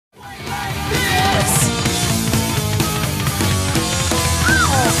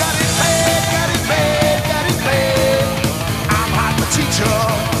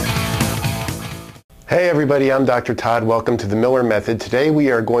everybody, I'm Dr. Todd. Welcome to the Miller Method. Today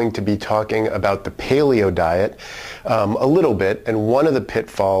we are going to be talking about the paleo diet a little bit and one of the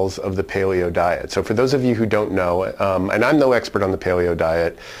pitfalls of the paleo diet. So for those of you who don't know, and I'm no expert on the paleo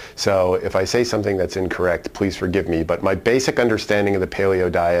diet, so if I say something that's incorrect, please forgive me, but my basic understanding of the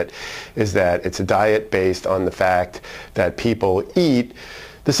paleo diet is that it's a diet based on the fact that people eat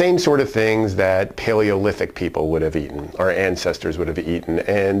the same sort of things that Paleolithic people would have eaten, our ancestors would have eaten.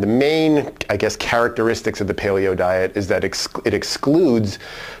 And the main, I guess, characteristics of the paleo diet is that it excludes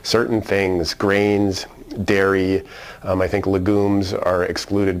certain things, grains, dairy, I think legumes are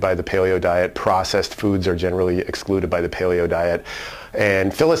excluded by the paleo diet. Processed foods are generally excluded by the paleo diet.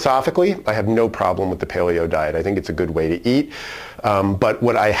 And philosophically, I have no problem with the paleo diet. I think it's a good way to eat. But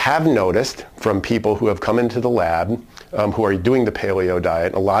what I have noticed from people who have come into the lab who are doing the paleo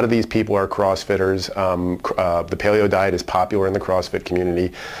diet, a lot of these people are CrossFitters. The paleo diet is popular in the CrossFit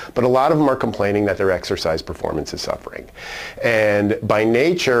community, but a lot of them are complaining that their exercise performance is suffering. And by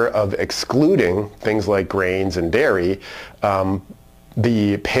nature of excluding things like grains and dairy,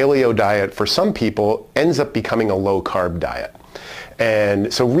 the paleo diet for some people ends up becoming a low-carb diet.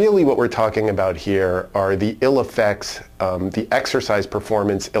 And so really what we're talking about here are the ill effects, the exercise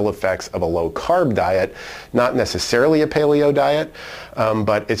performance ill effects of a low-carb diet, not necessarily a paleo diet,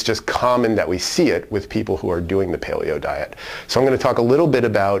 but it's just common that we see it with people who are doing the paleo diet. So I'm going to talk a little bit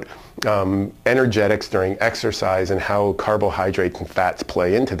about energetics during exercise and how carbohydrates and fats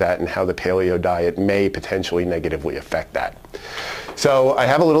play into that and how the paleo diet may potentially negatively affect that. So I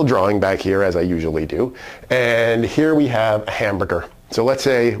have a little drawing back here, as I usually do, and here we have a hamburger. So let's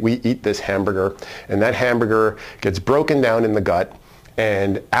say we eat this hamburger, and that hamburger gets broken down in the gut,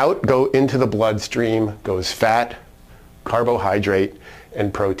 and out into the bloodstream goes fat, carbohydrate,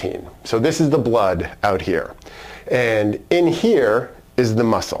 and protein. So this is the blood out here. And in here is the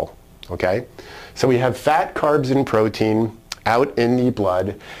muscle, okay? So we have fat, carbs, and protein out in the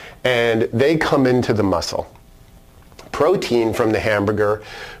blood, and they come into the muscle. Protein from the hamburger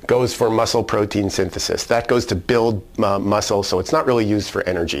goes for muscle protein synthesis. That goes to build muscle, so it's not really used for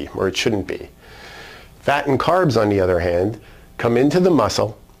energy, or it shouldn't be. Fat and carbs, on the other hand, come into the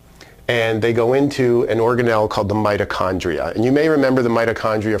muscle, and they go into an organelle called the mitochondria. And you may remember the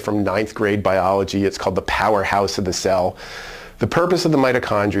mitochondria from 9th grade biology. It's called the powerhouse of the cell. The purpose of the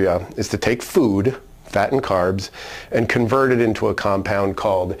mitochondria is to take food, fat and carbs, and convert it into a compound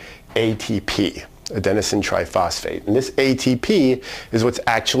called ATP. Adenosine triphosphate. And this ATP is what's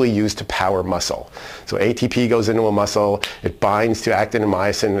actually used to power muscle. So ATP goes into a muscle, it binds to actin and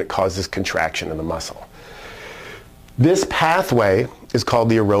myosin, and it causes contraction of the muscle. This pathway is called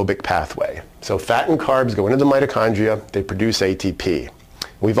the aerobic pathway. So fat and carbs go into the mitochondria, they produce ATP.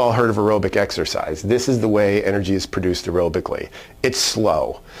 We've all heard of aerobic exercise. This is the way energy is produced aerobically. It's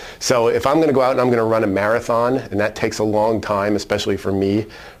slow. So if I'm going to go out and I'm going to run a marathon, and that takes a long time, especially for me,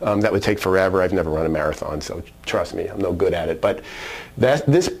 that would take forever. I've never run a marathon, so trust me, I'm no good at it. But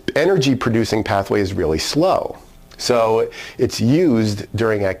this energy producing pathway is really slow. So it's used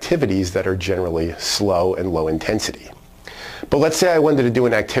during activities that are generally slow and low intensity. But let's say I wanted to do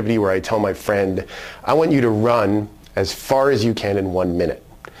an activity where I tell my friend, I want you to run as far as you can in 1 minute.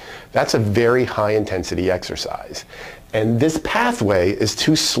 That's a very high intensity exercise. And this pathway is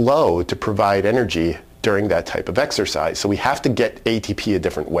too slow to provide energy during that type of exercise. So we have to get ATP a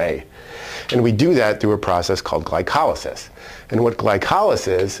different way. And we do that through a process called glycolysis. And what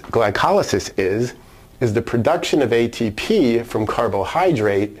glycolysis is the production of ATP from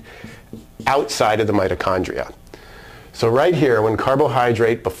carbohydrate outside of the mitochondria. So right here, when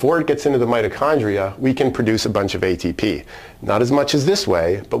carbohydrate, before it gets into the mitochondria, we can produce a bunch of ATP. Not as much as this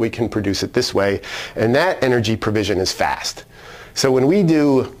way, but we can produce it this way, and that energy provision is fast. So when we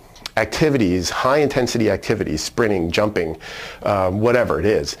do activities, high-intensity activities, sprinting, jumping, whatever it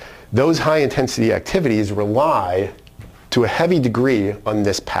is, those high-intensity activities rely to a heavy degree on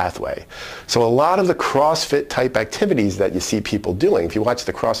this pathway. So a lot of the CrossFit type activities that you see people doing, if you watch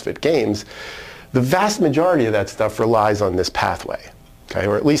the CrossFit Games, the vast majority of that stuff relies on this pathway, okay,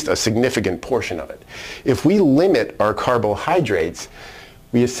 or at least a significant portion of it. If we limit our carbohydrates,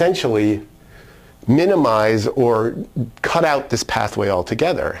 we essentially minimize or cut out this pathway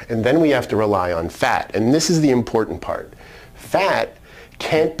altogether, and then we have to rely on fat. And this is the important part. Fat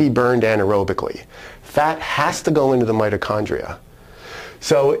can't be burned anaerobically. Fat has to go into the mitochondria.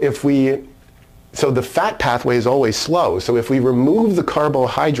 So the fat pathway is always slow. So if we remove the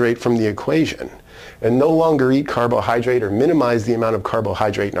carbohydrate from the equation and no longer eat carbohydrate or minimize the amount of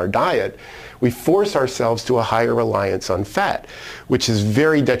carbohydrate in our diet, we force ourselves to a higher reliance on fat, which is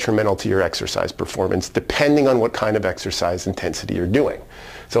very detrimental to your exercise performance depending on what kind of exercise intensity you're doing.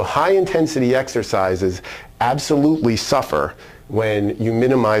 So high intensity exercises absolutely suffer when you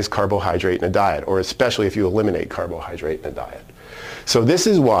minimize carbohydrate in a diet, or especially if you eliminate carbohydrate in a diet. So this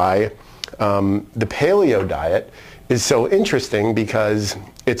is why the paleo diet is so interesting, because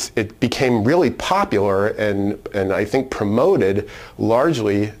it became really popular and I think promoted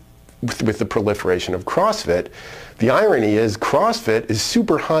largely with the proliferation of CrossFit. The irony is CrossFit is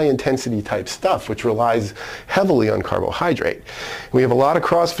super high intensity type stuff, which relies heavily on carbohydrate. We have a lot of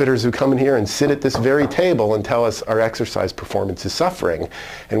CrossFitters who come in here and sit at this very table and tell us our exercise performance is suffering.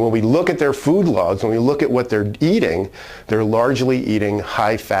 And when we look at their food logs, when we look at what they're eating, they're largely eating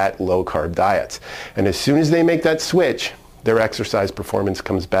high fat, low carb diets. And as soon as they make that switch, their exercise performance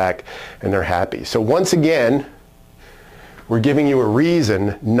comes back and they're happy. So once again, we're giving you a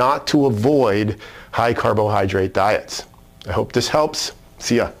reason not to avoid high carbohydrate diets. I hope this helps.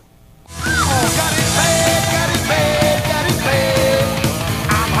 See ya.